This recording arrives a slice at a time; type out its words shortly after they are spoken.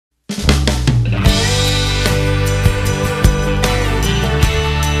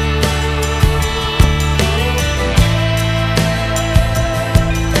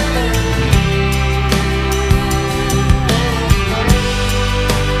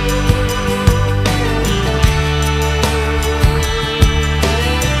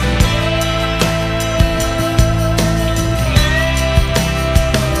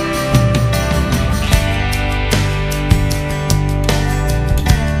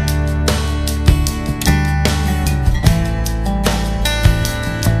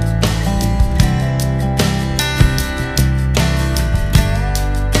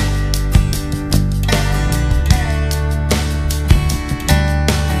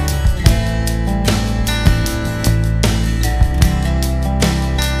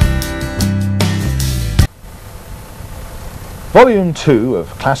Volume 2 of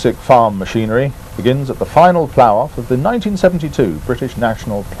classic farm machinery begins at the final plough-off of the 1972 British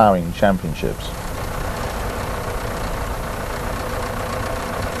National Ploughing Championships.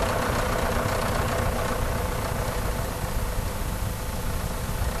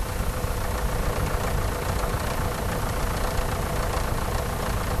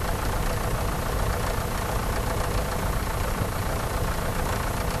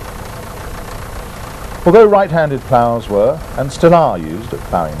 Although right-handed ploughs were, and still are, used at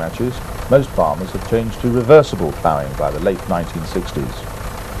ploughing matches, most farmers had changed to reversible ploughing by the late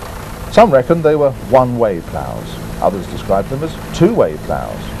 1960s. Some reckoned they were one-way ploughs, others described them as two-way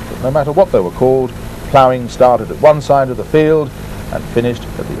ploughs, but no matter what they were called, ploughing started at one side of the field and finished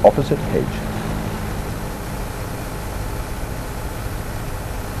at the opposite hedge.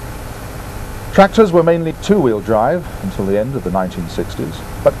 Tractors were mainly two-wheel drive until the end of the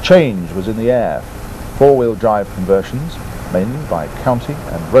 1960s, but change was in the air. Four-wheel drive conversions, mainly by county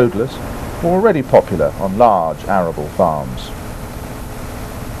and roadless, were already popular on large arable farms.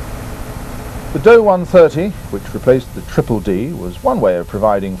 The Doe 130, which replaced the Triple D, was one way of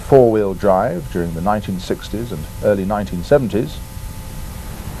providing four-wheel drive during the 1960s and early 1970s.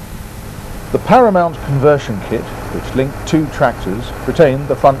 The Paramount conversion kit, which linked two tractors, retained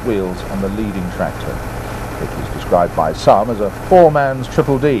the front wheels on the leading tractor. It was described by some as a four-man's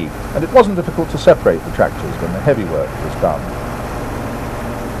Triple D, and it wasn't difficult to separate the tractors when the heavy work was done.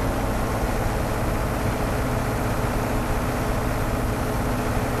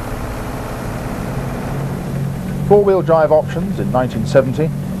 Four-wheel drive options in 1970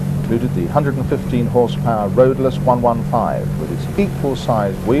 included the 115 horsepower roadless 115 with its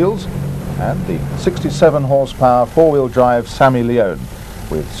equal-sized wheels and the 67 horsepower four-wheel drive Sammy Leone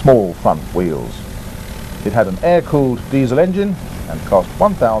with small front wheels. It had an air-cooled diesel engine and cost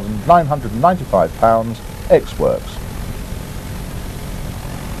 £1,995 ex-works.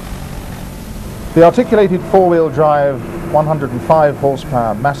 The articulated four-wheel drive 105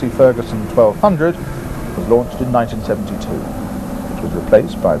 horsepower Massey Ferguson 1200 was launched in 1972. It was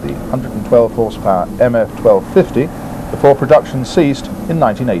replaced by the 112 horsepower MF 1250 before production ceased in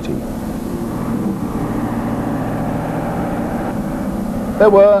 1980. There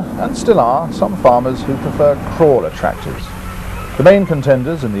were, and still are, some farmers who prefer crawler tractors. The main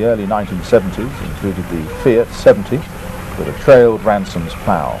contenders in the early 1970s included the Fiat 70 with a trailed Ransom's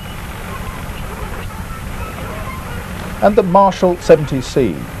plough and the Marshall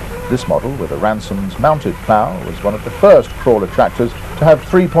 70C. This model with a Ransom's mounted plough was one of the first crawler tractors to have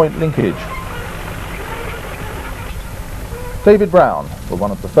three-point linkage. David Brown were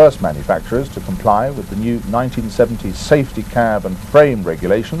one of the first manufacturers to comply with the new 1970 safety cab and frame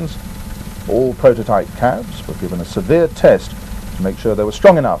regulations. All prototype cabs were given a severe test to make sure they were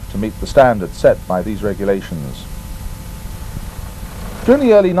strong enough to meet the standards set by these regulations. During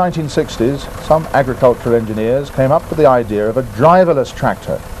the early 1960s, some agricultural engineers came up with the idea of a driverless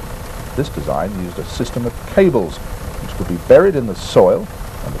tractor. This design used a system of cables which could be buried in the soil,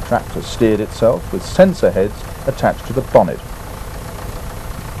 and the tractor steered itself with sensor heads attached to the bonnet.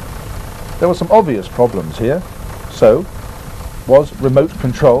 There were some obvious problems here. So, was remote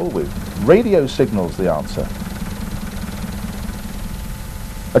control with radio signals the answer?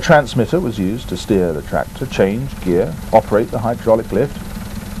 A transmitter was used to steer the tractor, change gear, operate the hydraulic lift,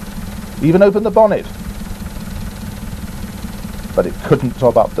 even open the bonnet. But it couldn't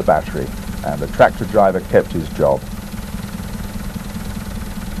top up the battery, and the tractor driver kept his job.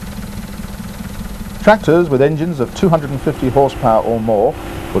 Tractors with engines of 250 horsepower or more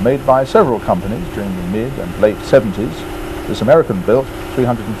were made by several companies during the mid and late 70s. This American-built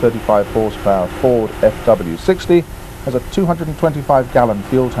 335 horsepower Ford FW60 has a 225-gallon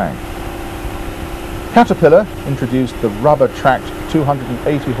fuel tank. Caterpillar introduced the rubber-tracked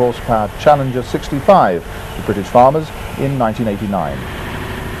 280 horsepower Challenger 65 to British farmers in 1989.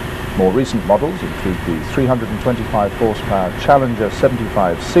 More recent models include the 325 horsepower Challenger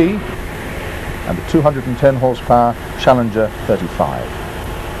 75C and the 210 horsepower Challenger 35.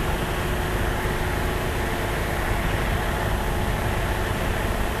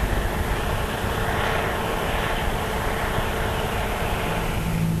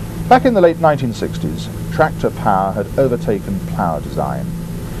 Back in the late 1960s, tractor power had overtaken plough design.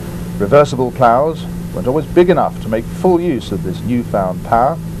 Reversible ploughs weren't always big enough to make full use of this newfound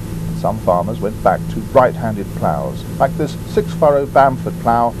power. Some farmers went back to right-handed ploughs, like this 6-furrow Bamford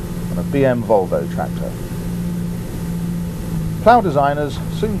plough on a BM Volvo tractor. Plough designers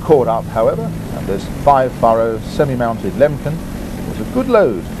soon caught up, however, and this 5-furrow semi-mounted Lemken was a good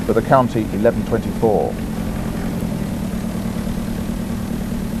load for the County 1124.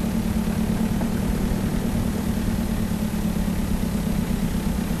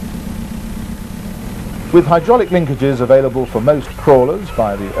 With hydraulic linkages available for most crawlers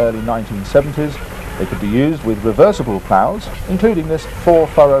by the early 1970s, they could be used with reversible ploughs, including this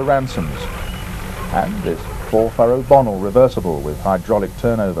 4-furrow Ransomes and this 4-furrow Bonnell reversible with hydraulic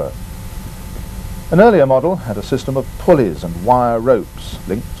turnover. An earlier model had a system of pulleys and wire ropes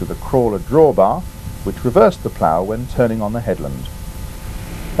linked to the crawler drawbar, which reversed the plough when turning on the headland.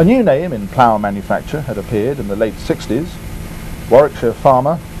 A new name in plough manufacture had appeared in the late 60s. Warwickshire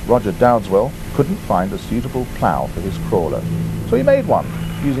farmer Roger Dowdeswell couldn't find a suitable plough for his crawler, so he made one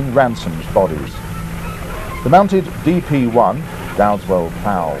using Ransome's bodies. The mounted DP1, Dowdeswell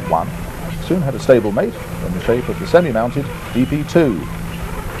Plough 1, soon had a stable mate in the shape of the semi-mounted DP2.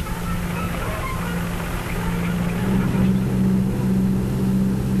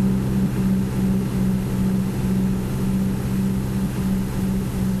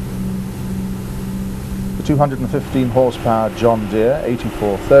 The 215 horsepower John Deere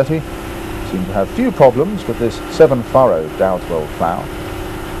 8430 seemed to have few problems with this 7-furrow Dowdeswell plough.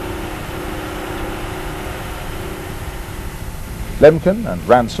 Lemken and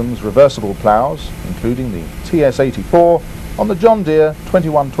Ransome's reversible ploughs, including the TS84 on the John Deere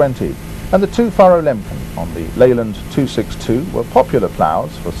 2120 and the 2-furrow Lemken on the Leyland 262, were popular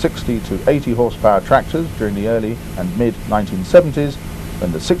ploughs for 60 to 80 horsepower tractors during the early and mid-1970s,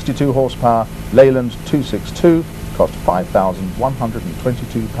 when the 62 horsepower Leyland 262 cost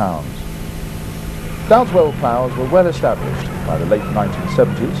 £5,122. Dowdeswell ploughs were well established by the late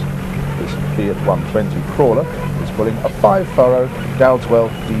 1970s. This Fiat 120 crawler is pulling a 5-furrow Dowdeswell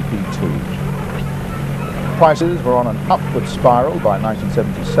DP2. Prices were on an upward spiral by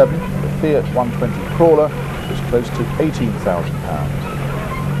 1977. The Fiat 120 crawler was close to £18,000.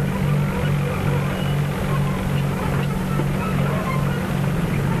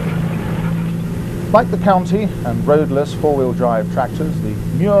 Like the County and roadless 4-wheel drive tractors, the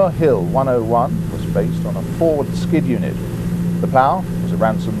Muir Hill 101 was based on a forward skid unit. The plough was a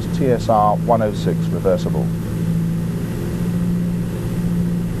Ransome's TSR 106 reversible.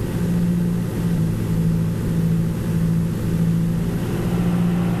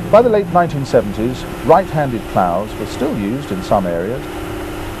 By the late 1970s, right-handed ploughs were still used in some areas,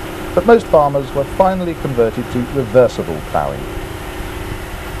 but most farmers were finally converted to reversible ploughing.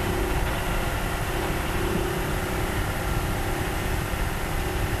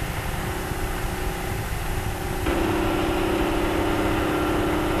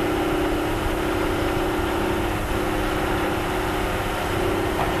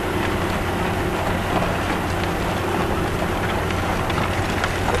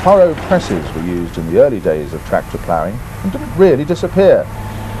 Furrow presses were used in the early days of tractor ploughing and didn't really disappear.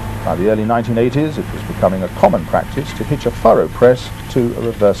 By the early 1980s, it was becoming a common practice to hitch a furrow press to a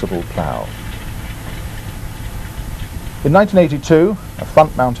reversible plough. In 1982, a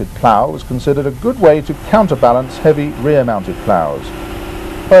front-mounted plough was considered a good way to counterbalance heavy rear-mounted ploughs.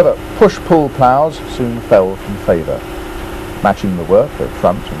 However, push-pull ploughs soon fell from favour. Matching the work of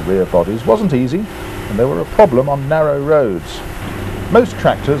front and rear bodies wasn't easy, and they were a problem on narrow roads. Most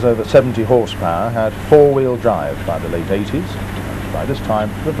tractors over 70 horsepower had 4-wheel drive by the late 80s, and by this time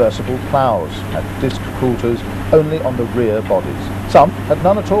reversible ploughs had disc coulters only on the rear bodies. Some had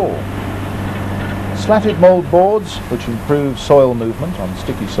none at all. Slatted mould boards, which improve soil movement on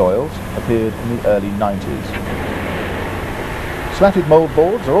sticky soils, appeared in the early 90s. Slatted mould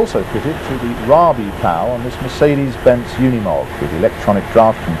boards are also fitted to the Rabi plough on this Mercedes-Benz Unimog with electronic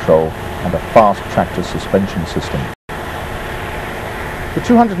draft control and a fast tractor suspension system. The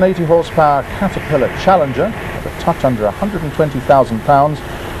 280 horsepower Caterpillar Challenger, at a touch under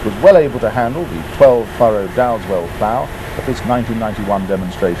 £120,000, was well able to handle the 12-furrow Dowdeswell plough at this 1991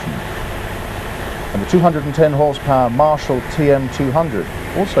 demonstration. And the 210 horsepower Marshall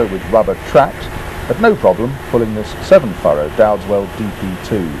TM200, also with rubber tracks, had no problem pulling this 7-furrow Dowdeswell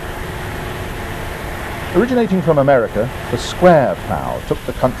DP2. Originating from America, the square plough took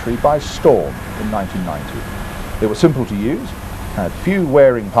the country by storm in 1990. They were simple to use, had few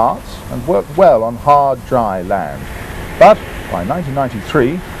wearing parts, and worked well on hard, dry land. But by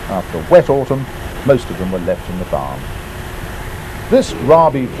 1993, after a wet autumn, most of them were left in the barn. This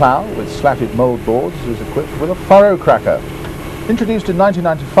Rabi plough with slatted mould boards is equipped with a furrow cracker. Introduced in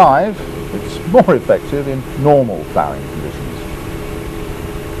 1995, it's more effective in normal ploughing conditions.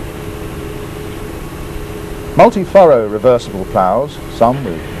 Multi-furrow reversible ploughs, some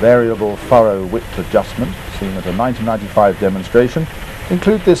with variable furrow width adjustment, seen at a 1995 demonstration,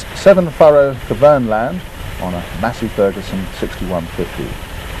 include this 7-furrow Kavernland on a Massey Ferguson 6150.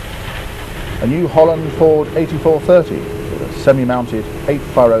 A New Holland Ford 8430 with a semi-mounted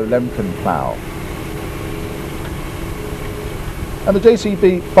 8-furrow Lemken plough. And the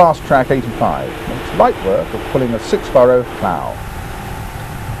JCB Fast Track 85 makes light work of pulling a 6-furrow plough.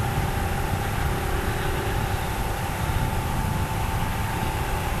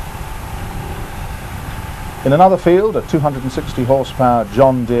 In another field, a 260 horsepower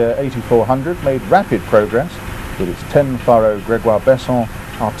John Deere 8400 made rapid progress with its 10-furrow Gregoire-Besson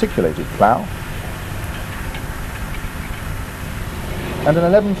articulated plough and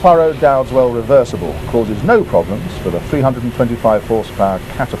an 11-furrow Dowdeswell reversible causes no problems for the 325 horsepower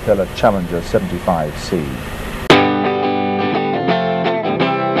Caterpillar Challenger 75C.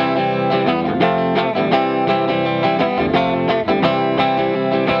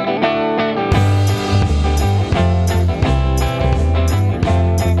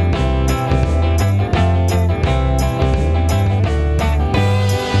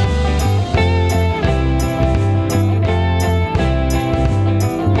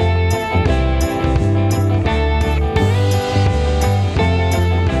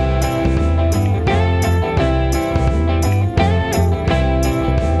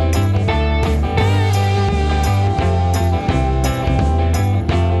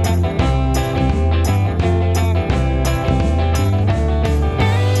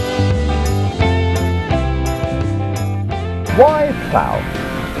 Why plough?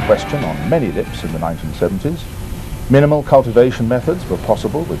 A question on many lips in the 1970s. Minimal cultivation methods were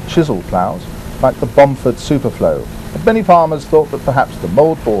possible with chisel ploughs like the Bomford Superflow, and many farmers thought that perhaps the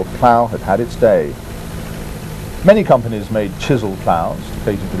mouldboard plough had had its day. Many companies made chisel ploughs to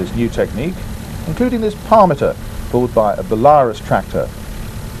cater for this new technique, including this Parmeter, pulled by a Belarus tractor,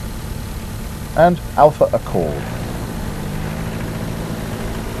 and Alpha Accord.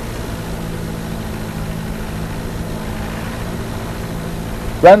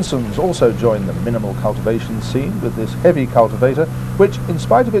 Ransom's also joined the minimal cultivation scene with this heavy cultivator, which, in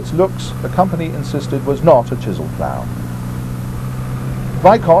spite of its looks, the company insisted was not a chisel plough.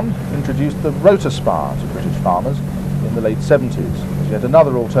 Vicon introduced the Rotospar to British farmers in the late 70s as yet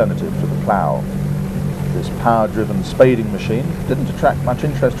another alternative to the plough. This power-driven spading machine didn't attract much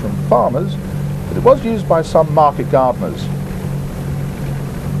interest from farmers, but it was used by some market gardeners.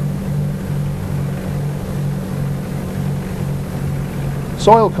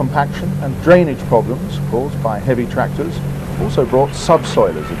 Soil compaction and drainage problems caused by heavy tractors also brought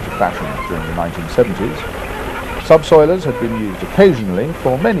subsoilers into fashion during the 1970s. Subsoilers had been used occasionally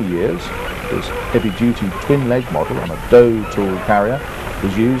for many years. This heavy-duty twin-leg model on a Doe tool carrier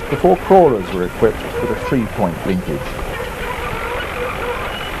was used before crawlers were equipped with a 3-point linkage.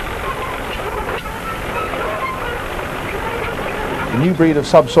 The new breed of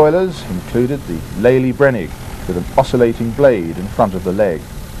subsoilers included the Lely Brennig, with an oscillating blade in front of the leg.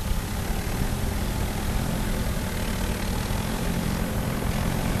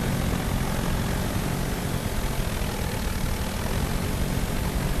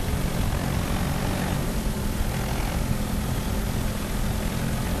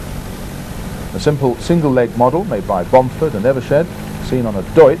 A simple single-leg model made by Bomford and Evershed, seen on a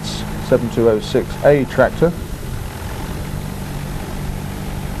Deutz 7206A tractor,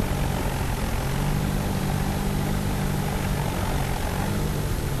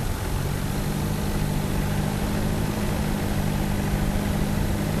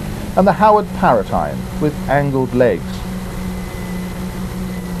 and the Howard Paratine with angled legs.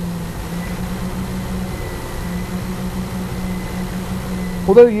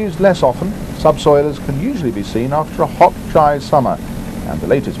 Although used less often, subsoilers can usually be seen after a hot, dry summer, and the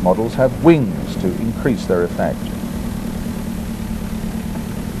latest models have wings to increase their effect.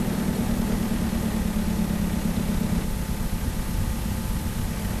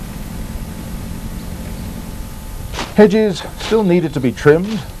 Hedges still needed to be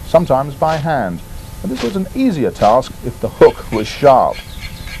trimmed, sometimes by hand, and this was an easier task if the hook was sharp.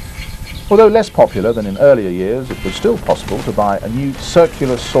 Although less popular than in earlier years, it was still possible to buy a new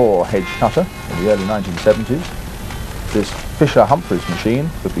circular saw hedge cutter in the early 1970s. This Fisher-Humphreys machine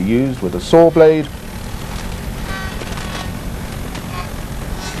could be used with a saw blade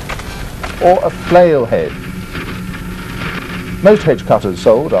or a flail head. Most hedge cutters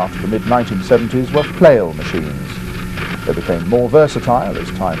sold after the mid-1970s were flail machines. They became more versatile as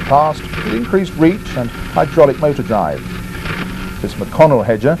time passed, with increased reach and hydraulic motor drive. This McConnell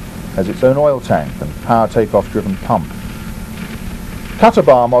hedger has its own oil tank and power takeoff driven pump. Cutter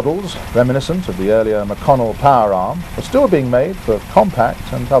bar models, reminiscent of the earlier McConnell power arm, are still being made for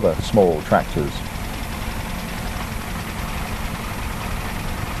compact and other small tractors.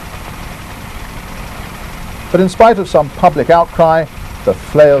 But in spite of some public outcry, the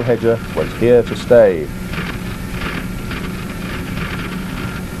flail hedger was here to stay.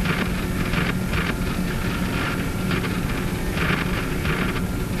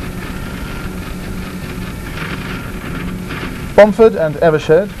 Bomford and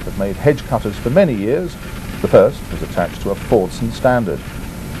Evershed have made hedge cutters for many years. The first was attached to a Fordson Standard.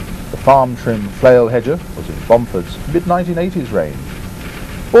 The farm trim flail hedger was in Bomford's mid-1980s range.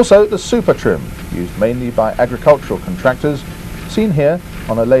 Also the super trim, used mainly by agricultural contractors, seen here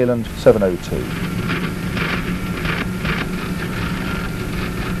on a Leyland 702.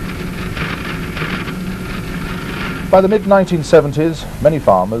 By the mid-1970s, many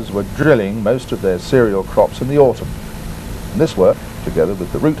farmers were drilling most of their cereal crops in the autumn. And this work, together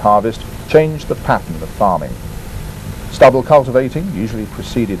with the root harvest, changed the pattern of farming. Stubble cultivating usually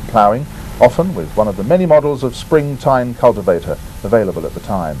preceded ploughing, often with one of the many models of spring-tine cultivator available at the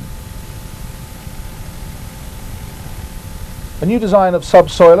time. A new design of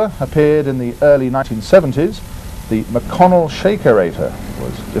subsoiler appeared in the early 1970s. The McConnell Shakerator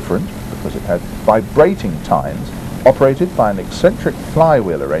was different because it had vibrating tines operated by an eccentric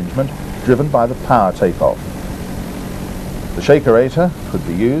flywheel arrangement driven by the power takeoff. The Shakerator could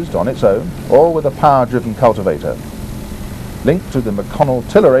be used on its own or with a power-driven cultivator. Linked to the McConnell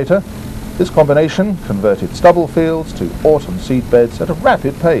Tillerator, this combination converted stubble fields to autumn seed beds at a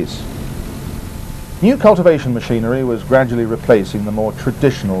rapid pace. New cultivation machinery was gradually replacing the more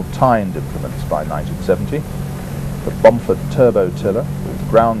traditional tined implements by 1970. The Bomford Turbo Tiller with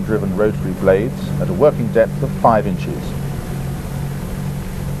ground-driven rotary blades at a working depth of 5 inches.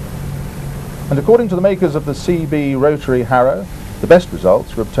 And according to the makers of the CB rotary harrow, the best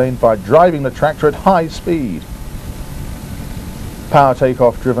results were obtained by driving the tractor at high speed. Power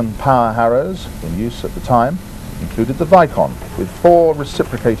takeoff driven power harrows in use at the time included the Vicon with 4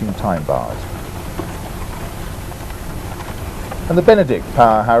 reciprocating time bars. And the Benedict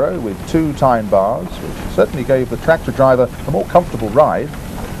power harrow with 2 time bars, which certainly gave the tractor driver a more comfortable ride.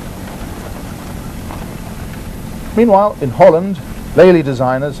 Meanwhile, in Holland, Lely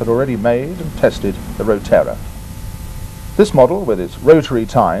designers had already made and tested the Rotera. This model, with its rotary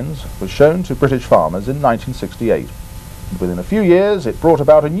tines, was shown to British farmers in 1968. And within a few years, it brought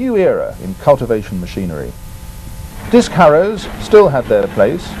about a new era in cultivation machinery. Disc harrows still had their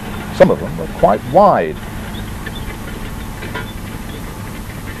place. Some of them were quite wide.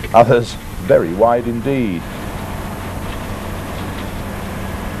 Others very wide indeed.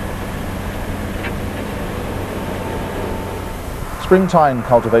 Spring-tine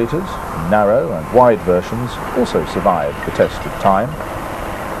cultivators, narrow and wide versions, also survived the test of time.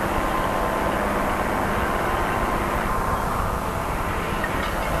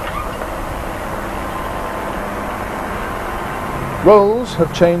 Rolls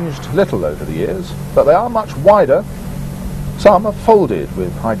have changed little over the years, but they are much wider. Some are folded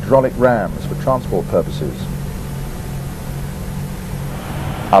with hydraulic rams for transport purposes.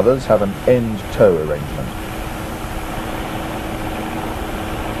 Others have an end-toe arrangement.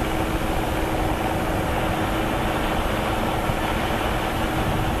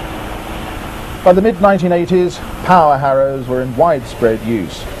 By the mid-1980s, power harrows were in widespread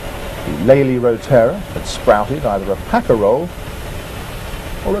use. The Lely Rotera had sprouted either a packer roll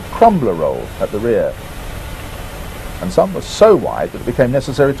or a crumbler roll at the rear, and some were so wide that it became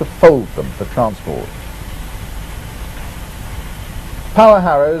necessary to fold them for transport. Power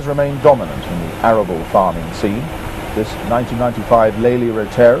harrows remain dominant in the arable farming scene. This 1995 Lely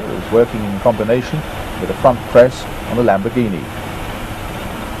Rotera is working in combination with a front press on a Lamborghini.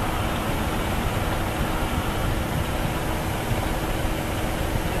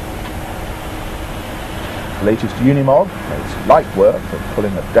 The latest Unimog makes light work of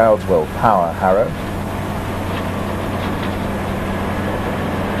pulling a Dowdeswell power harrow.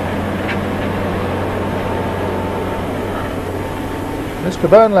 This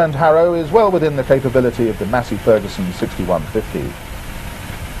Kavernland harrow is well within the capability of the Massey Ferguson 6150.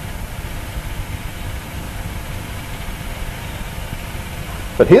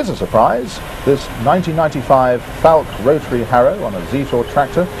 But here's a surprise. This 1995 Falk rotary harrow on a Zetor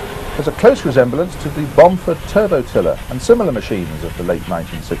tractor has a close resemblance to the Bomford Turbo Tiller and similar machines of the late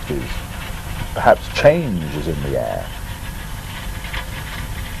 1960s. Perhaps change is in the air.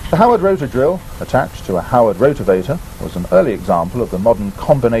 The Howard rotor drill, attached to a Howard rotavator, was an early example of the modern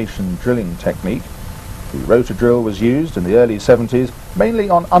combination drilling technique. The rotor drill was used in the early 70s mainly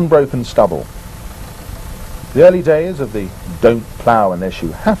on unbroken stubble. The early days of the don't plough unless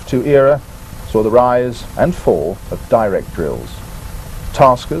you have to era saw the rise and fall of direct drills.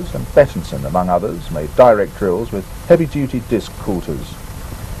 Taskers and Bettinson, among others, made direct drills with heavy-duty disc coulters.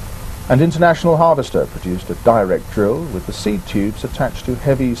 And International Harvester produced a direct drill with the seed tubes attached to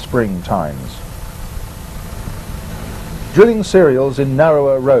heavy spring tines. Drilling cereals in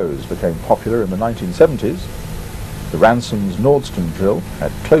narrower rows became popular in the 1970s. The Ransom's Nordstrom drill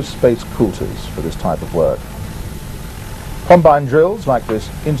had close-space coulters for this type of work. Combine drills like this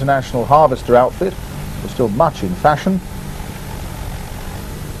International Harvester outfit were still much in fashion,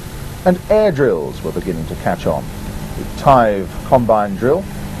 and air drills were beginning to catch on. The Tive combine drill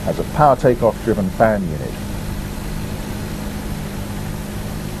has a power takeoff driven fan unit.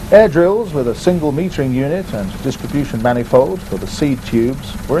 Air drills with a single metering unit and distribution manifold for the seed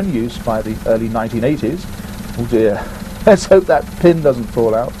tubes were in use by the early 1980s. Oh dear, let's hope that pin doesn't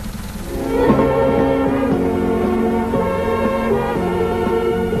fall out.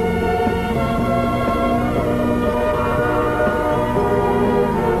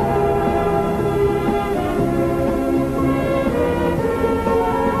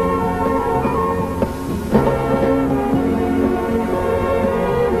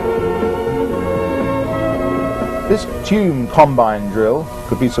 This Tume combine drill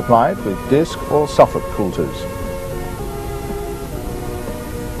could be supplied with disc or Suffolk coulters.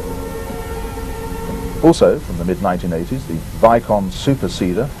 Also, from the mid-1980s, the Vicon Super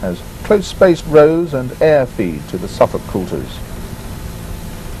Seeder has close-spaced rows and air feed to the Suffolk coulters.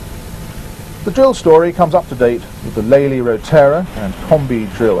 The drill story comes up to date with the Lely Rotera and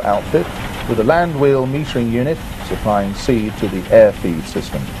Combi drill outfit with a land wheel metering unit supplying seed to the air feed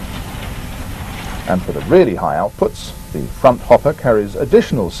system. And for the really high outputs, the front hopper carries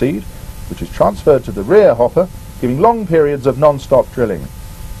additional seed, which is transferred to the rear hopper, giving long periods of non-stop drilling.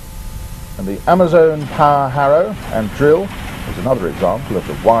 And the Amazone power harrow and drill is another example of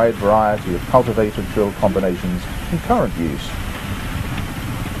the wide variety of cultivator drill combinations in current use.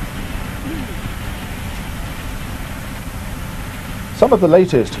 Some of the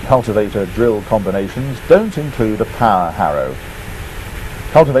latest cultivator drill combinations don't include a power harrow.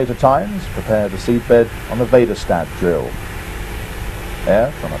 Cultivator tines prepare the seedbed on the Vaderstad drill. Air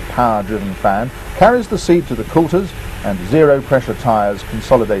from a power-driven fan carries the seed to the coulters, and zero-pressure tyres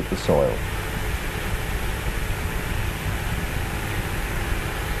consolidate the soil.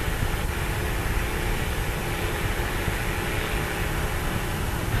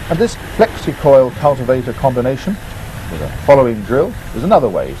 And this flexi-coil cultivator combination with a following drill is another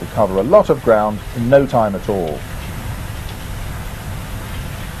way to cover a lot of ground in no time at all.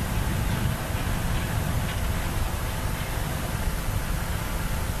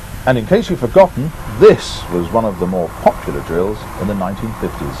 And in case you've forgotten, this was one of the more popular drills in the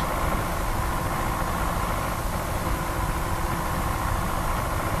 1950s.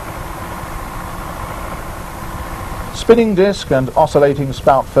 Spinning disc and oscillating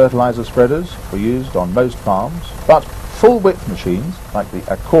spout fertilizer spreaders were used on most farms, but full-width machines like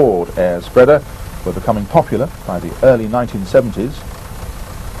the Accord air spreader were becoming popular by the early 1970s.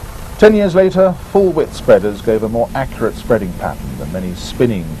 10 years later, full-width spreaders gave a more accurate spreading pattern than many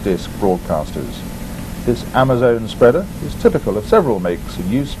spinning disc broadcasters. This Amazone spreader is typical of several makes in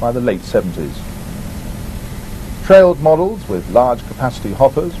use by the late 70s. Trailed models with large capacity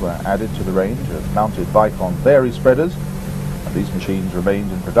hoppers were added to the range of mounted Vicon Vari spreaders, and these machines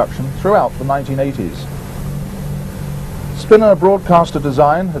remained in production throughout the 1980s. Spinner broadcaster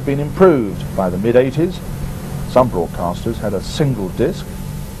design had been improved by the mid-80s. Some broadcasters had a single disc.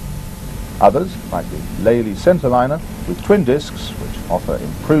 Others, like the Lely Centerliner, with twin discs, which offer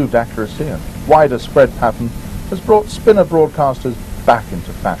improved accuracy and wider spread pattern, has brought spinner broadcasters back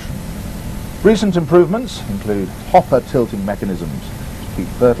into fashion. Recent improvements include hopper tilting mechanisms to keep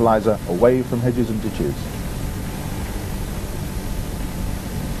fertilizer away from hedges and ditches.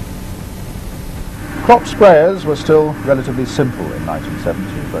 Crop sprayers were still relatively simple in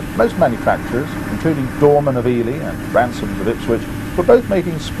 1970, but most manufacturers, including Dorman of Ely and Ransoms of Ipswich, were both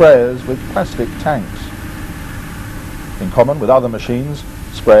making sprayers with plastic tanks. In common with other machines,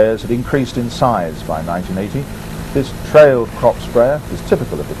 sprayers had increased in size by 1980. This trailed crop sprayer is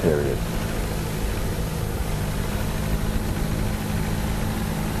typical of the period.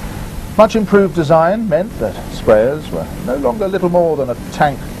 Much improved design meant that sprayers were no longer little more than a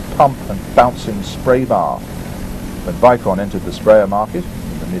tank, pump and bouncing spray bar. When Vicon entered the sprayer market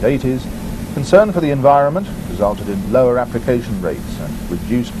in the mid-80s, concern for the environment resulted in lower application rates and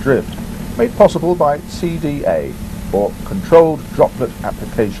reduced drift, made possible by CDA, or Controlled Droplet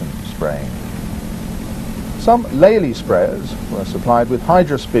Application Spraying. Some Lely sprayers were supplied with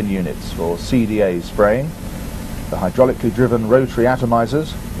hydrospin units for CDA spraying. The hydraulically driven rotary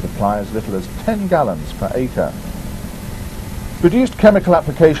atomizers could apply as little as 10 gallons per acre. Reduced chemical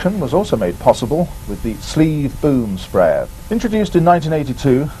application was also made possible with the sleeve boom sprayer. Introduced in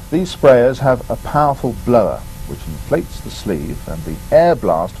 1982, these sprayers have a powerful blower which inflates the sleeve, and the air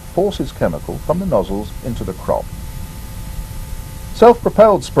blast forces chemical from the nozzles into the crop.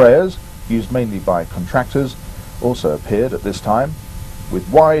 Self-propelled sprayers, used mainly by contractors, also appeared at this time. With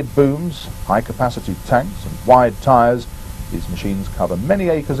wide booms, high-capacity tanks and wide tyres, These machines cover many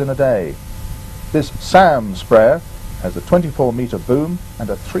acres in a day. This SAM sprayer has a 24-metre boom and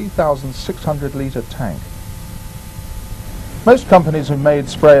a 3,600-litre tank. Most companies who made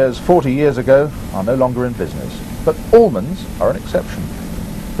sprayers 40 years ago are no longer in business, but Allmans are an exception.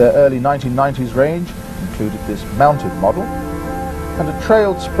 Their early 1990s range included this mounted model and a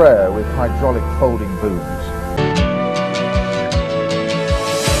trailed sprayer with hydraulic folding booms.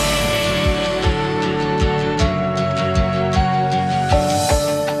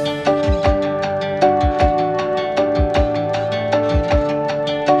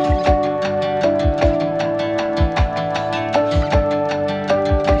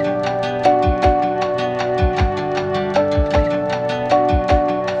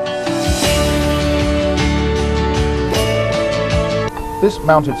 This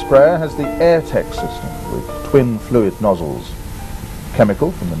mounted sprayer has the AirTech system with twin fluid nozzles.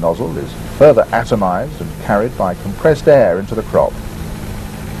 Chemical from the nozzle is further atomized and carried by compressed air into the crop.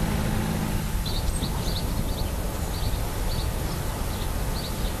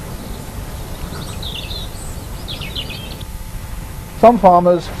 Some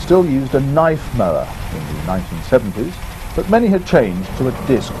farmers still used a knife mower in the 1970s, but many had changed to a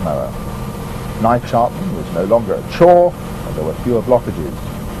disc mower. Knife sharpening was no longer a chore, and there were fewer blockages.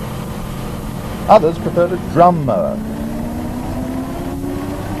 Others preferred a drum mower.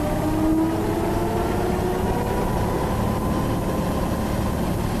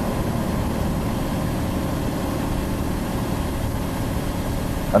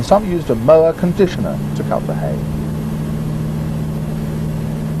 And some used a mower conditioner to cut the hay.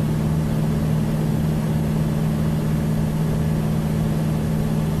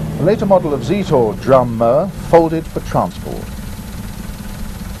 A later model of Zetor drum mower folded for transport.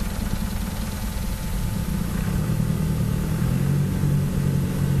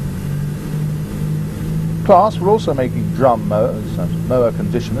 Claas were also making drum mowers and mower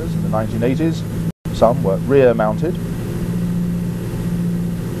conditioners in the 1980s. Some were rear mounted,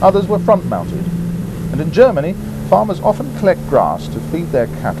 others were front mounted, and in Germany farmers often collect grass to feed their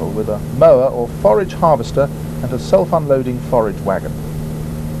cattle with a mower or forage harvester and a self-unloading forage wagon.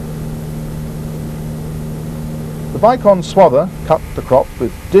 The Vicon swather cut the crop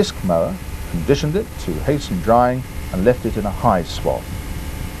with disc mower, conditioned it to hasten drying and left it in a high swath.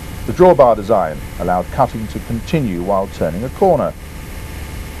 The drawbar design allowed cutting to continue while turning a corner.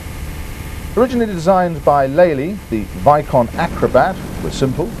 Originally designed by Lely, the Vicon Acrobat was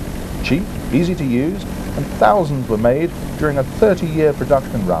simple, cheap, easy to use, and thousands were made during a 30-year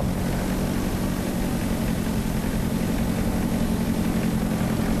production run.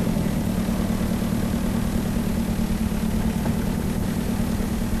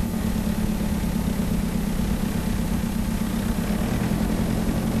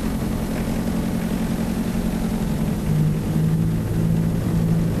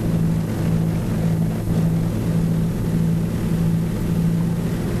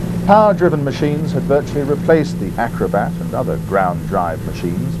 Power-driven machines had virtually replaced the Acrobat and other ground-drive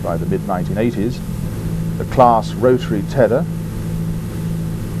machines by the mid-1980s. The Claas rotary tedder,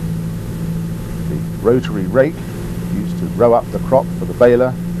 the rotary rake used to row up the crop for the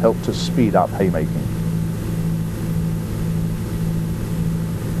baler, helped to speed up haymaking.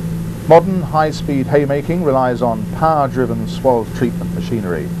 Modern high-speed haymaking relies on power-driven swath treatment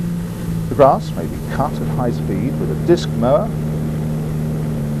machinery. The grass may be cut at high speed with a disc mower.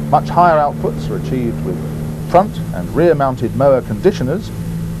 Much higher outputs are achieved with front and rear mounted mower conditioners.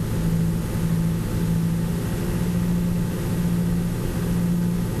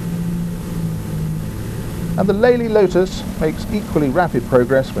 And the Lely Lotus makes equally rapid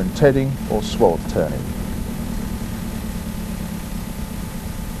progress when tedding or swath turning.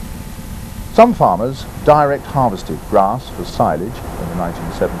 Some farmers direct harvested grass for silage in the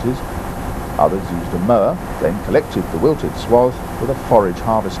 1970s. Others used a mower, then collected the wilted swath with a forage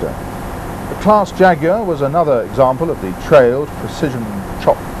harvester. The Claas Jaguar was another example of the trailed, precision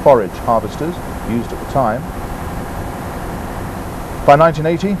chopped forage harvesters used at the time. By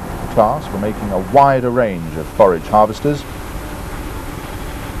 1980, Claas were making a wider range of forage harvesters.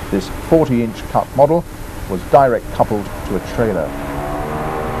 This 40-inch cut model was direct coupled to a trailer.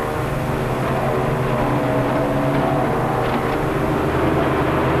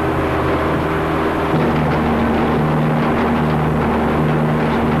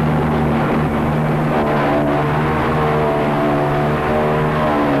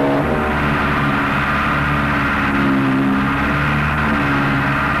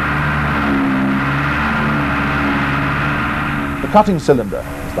 The cutting cylinder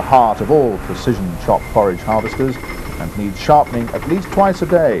is the heart of all precision chop forage harvesters and needs sharpening at least twice a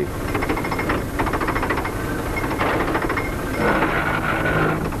day.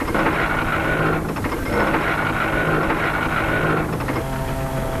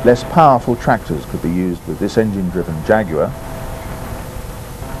 Less powerful tractors could be used with this engine-driven Jaguar.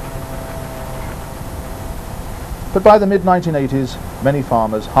 But by the mid-1980s, many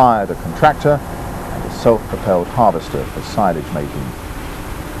farmers hired a contractor and a self-propelled harvester for silage making.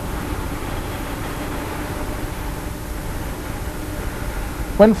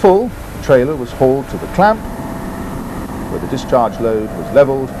 When full, the trailer was hauled to the clamp, where the discharge load was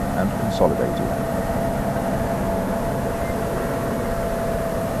levelled and consolidated.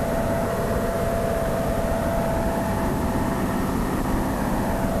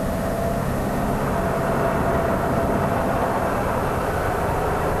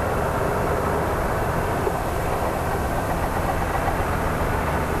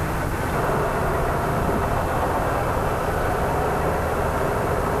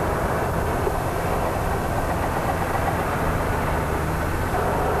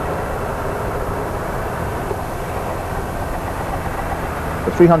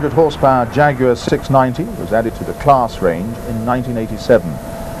 The 300 horsepower Jaguar 690 was added to the class range in 1987.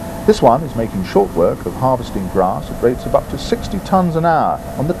 This one is making short work of harvesting grass at rates of up to 60 tons an hour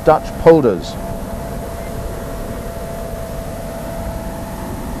on the Dutch polders.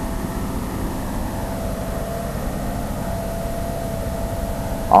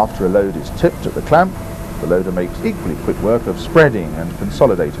 After a load is tipped at the clamp, the loader makes equally quick work of spreading and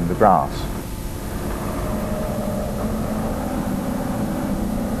consolidating the grass.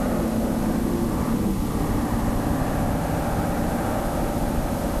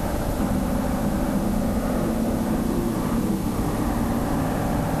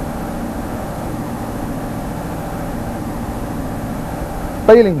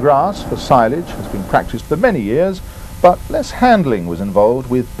 Baling grass for silage has been practiced for many years, but less handling was involved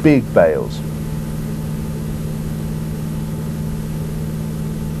with big bales.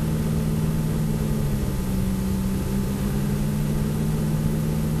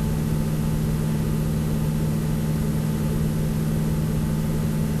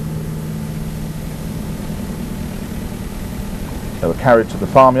 They were carried to the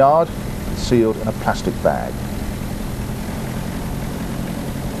farmyard and sealed in a plastic bag.